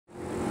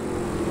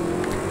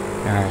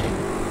Alright,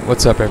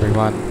 what's up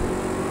everyone?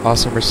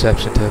 Awesome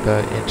reception to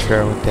the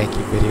intro and thank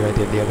you video I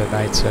did the other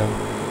night, so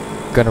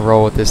I'm gonna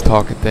roll with this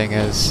talking thing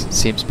as it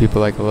seems people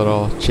like a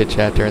little chit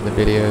chat during the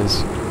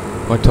videos.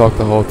 I won't talk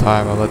the whole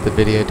time, I'll let the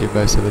video do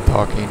most of the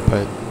talking,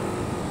 but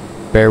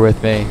bear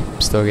with me,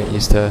 I'm still getting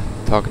used to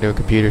talking to a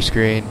computer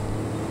screen.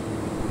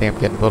 I think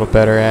I'm getting a little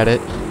better at it,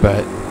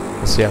 but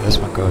we'll see how this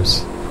one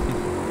goes.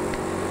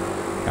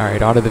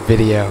 Alright, on to the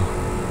video.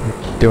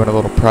 We're doing a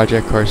little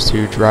Project Cars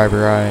 2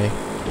 driver eye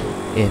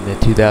in the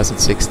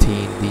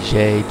 2016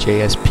 Ligier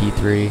JS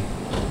P3.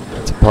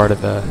 It's a part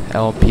of the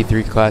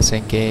LMP3 Class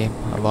N game,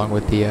 along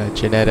with the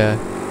Jetta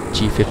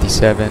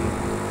G57.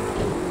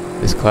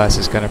 This class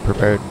is going to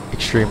promote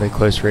extremely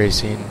close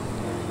racing.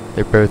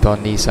 They're both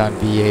on Nissan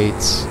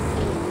V8s.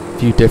 A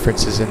few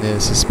differences in the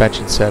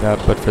suspension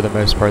setup, but for the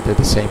most part they're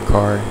the same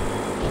car.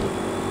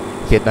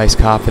 You get nice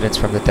confidence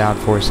from the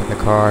downforce in the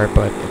car,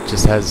 but it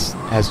just has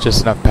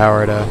just enough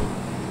power to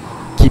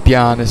keep you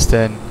honest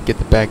and get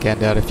the back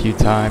end out a few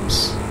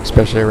times,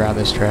 especially around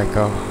this track.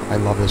 Oh, I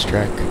love this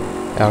track.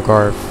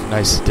 Algarve,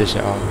 nice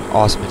addition,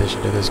 awesome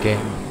addition to this game.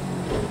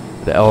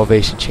 The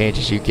elevation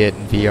changes you get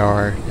in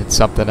VR, it's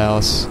something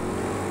else.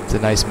 It's a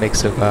nice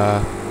mix of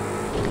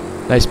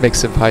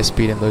high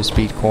speed and low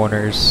speed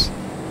corners.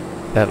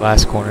 That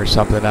last corner is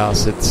something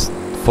else. It's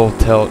full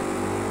tilt,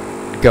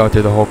 going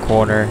through the whole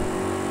corner.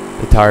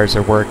 The tires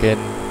are working.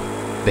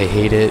 They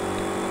hate it.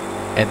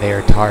 And they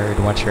are tired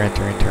once you're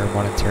entering turn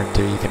 1 and turn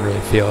 2. You can really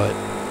feel it.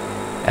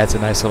 Adds a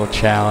nice little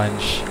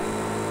challenge.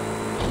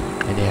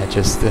 And yeah,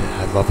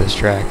 I love this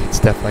track. It's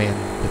definitely in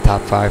the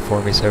top 5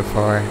 for me so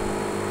far.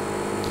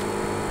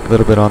 A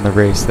little bit on the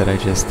race that I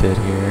just did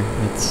here.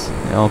 It's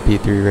an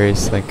LMP3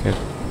 race, like I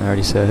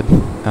already said.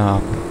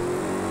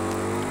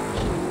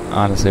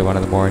 Honestly, one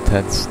of the more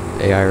intense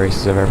AI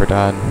races I've ever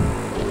done.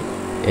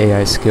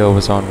 AI skill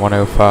was on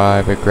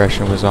 105,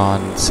 aggression was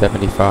on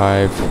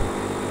 75.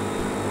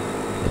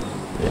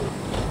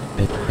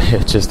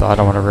 It's just, I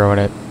don't want to ruin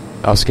it.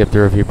 I'll skip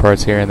through a few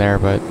parts here and there,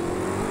 but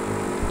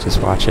just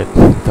watch it,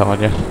 I'm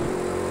telling you.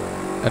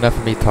 Enough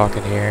of me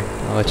talking here.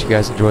 I'll let you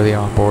guys enjoy the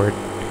onboard.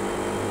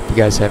 If you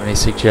guys have any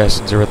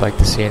suggestions or would like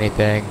to see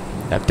anything,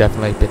 I've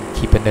definitely been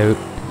keeping note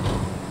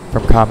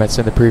from comments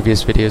in the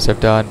previous videos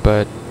I've done,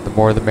 but the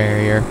more the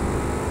merrier.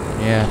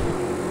 Yeah.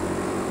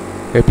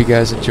 Hope you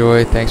guys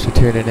enjoy. Thanks for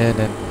tuning in,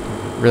 and it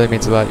really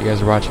means a lot you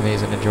guys are watching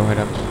these and enjoying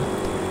them.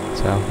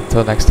 So,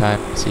 until next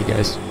time, see you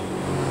guys.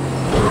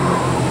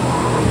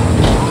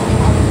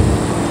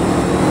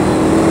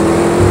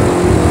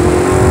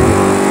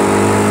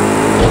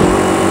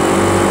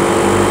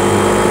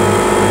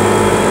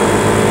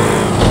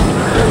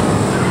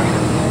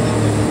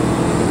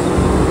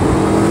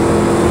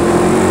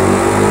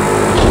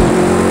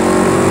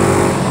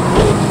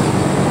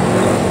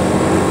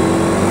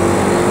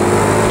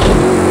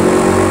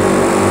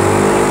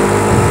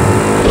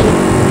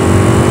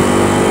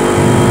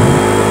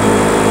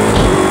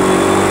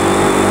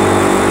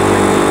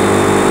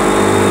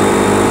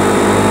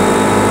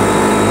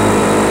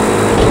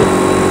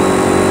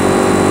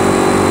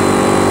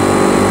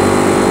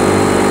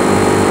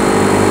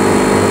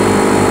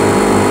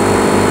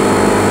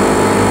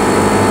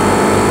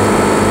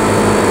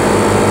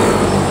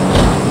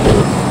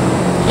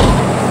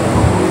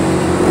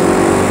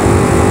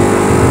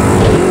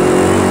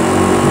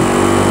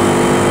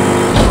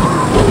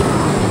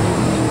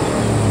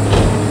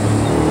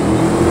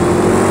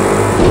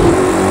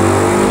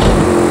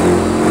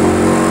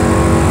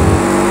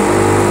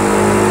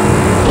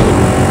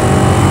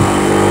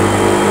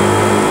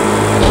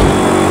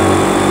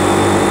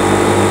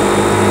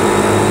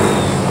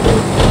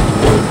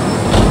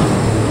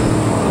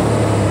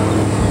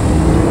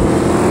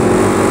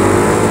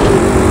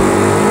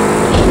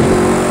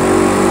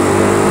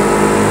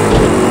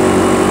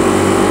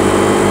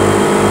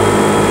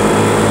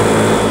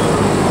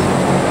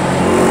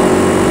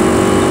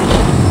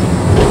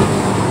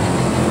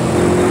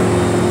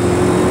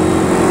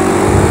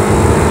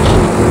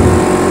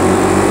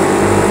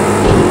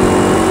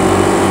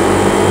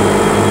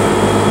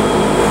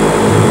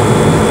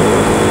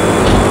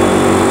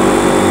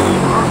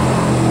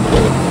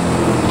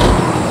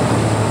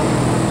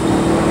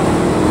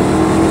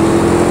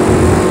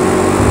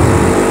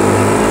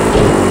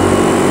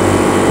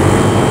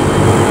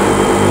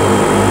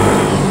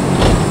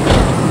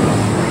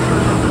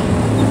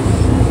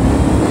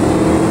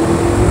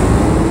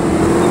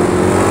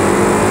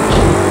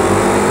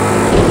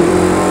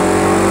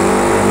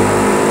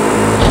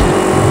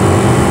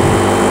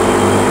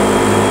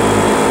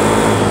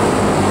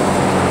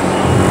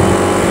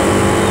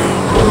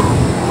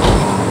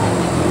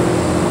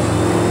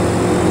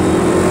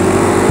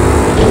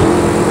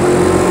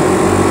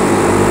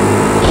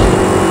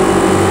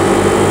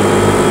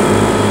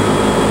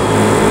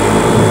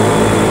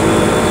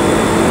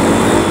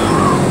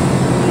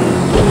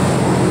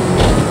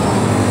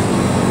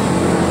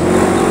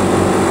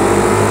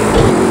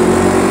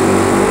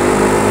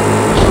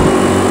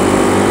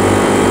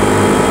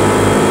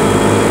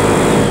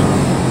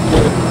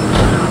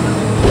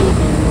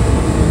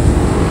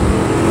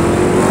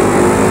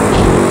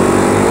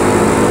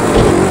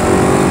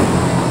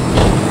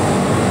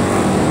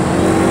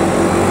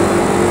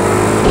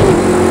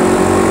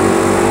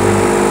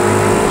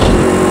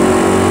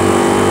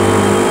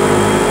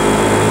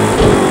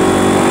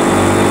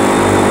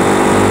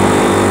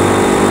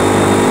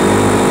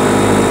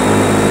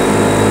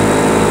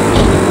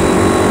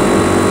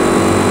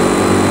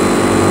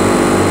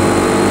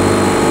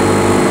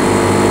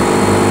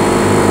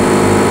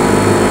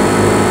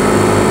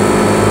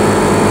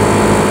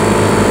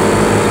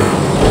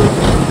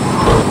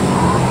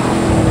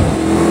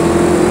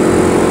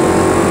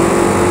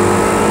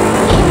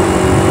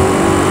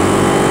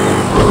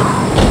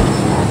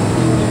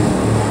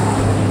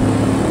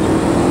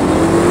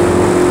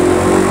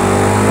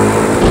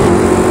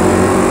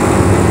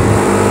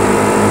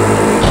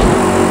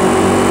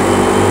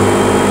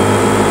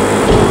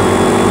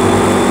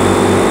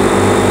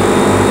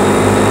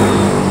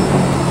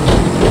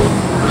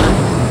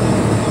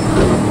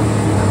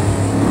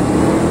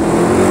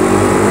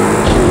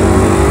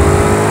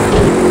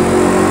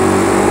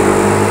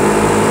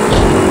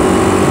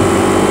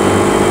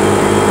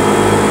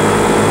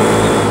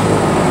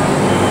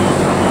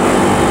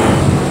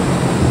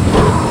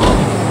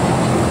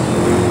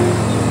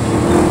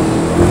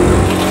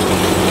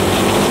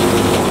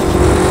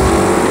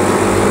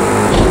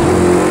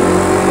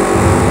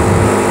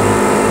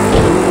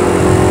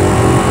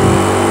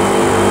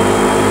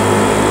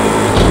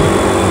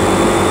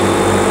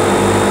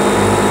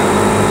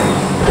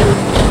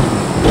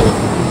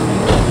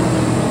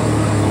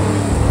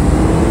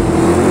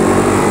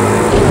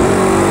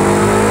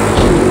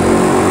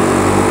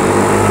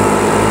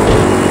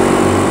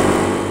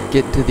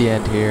 getting to the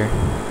end here.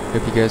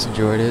 Hope you guys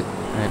enjoyed it.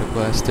 I had a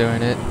blast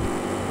doing it.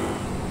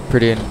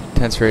 Pretty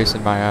intense race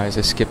in my eyes.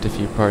 I skipped a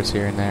few parts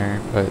here and there,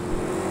 but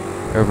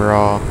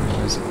overall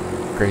it was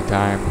a great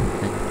time.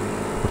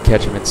 We'll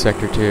catch them in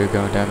Sector 2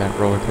 going down that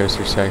roller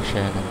coaster section,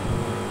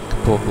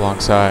 and pull up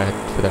alongside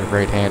for that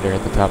right-hander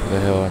at the top of the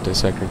hill into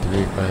Sector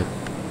 3, but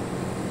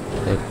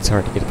it's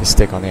hard to get the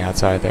stick on the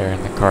outside there,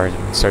 and the cars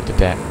start to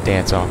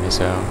dance on me,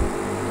 so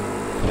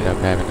ended up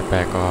having to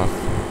back off.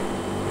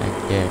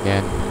 And yeah,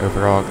 again,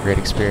 overall great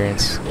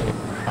experience.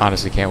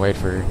 Honestly can't wait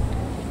for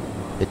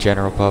the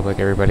general public,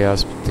 everybody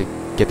else,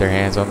 to get their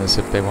hands on this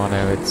if they want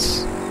to.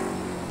 It's,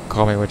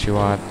 call me what you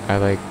want, I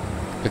like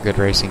a good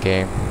racing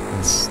game.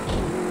 It's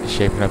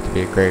shaping up to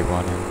be a great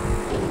one,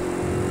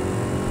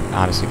 and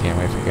honestly can't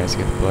wait for you guys to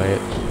get to play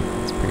it.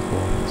 It's pretty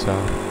cool. So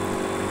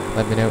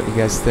let me know what you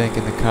guys think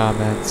in the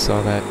comments,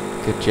 all that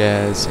good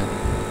jazz, and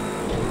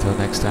until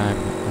next time,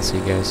 I'll see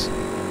you guys.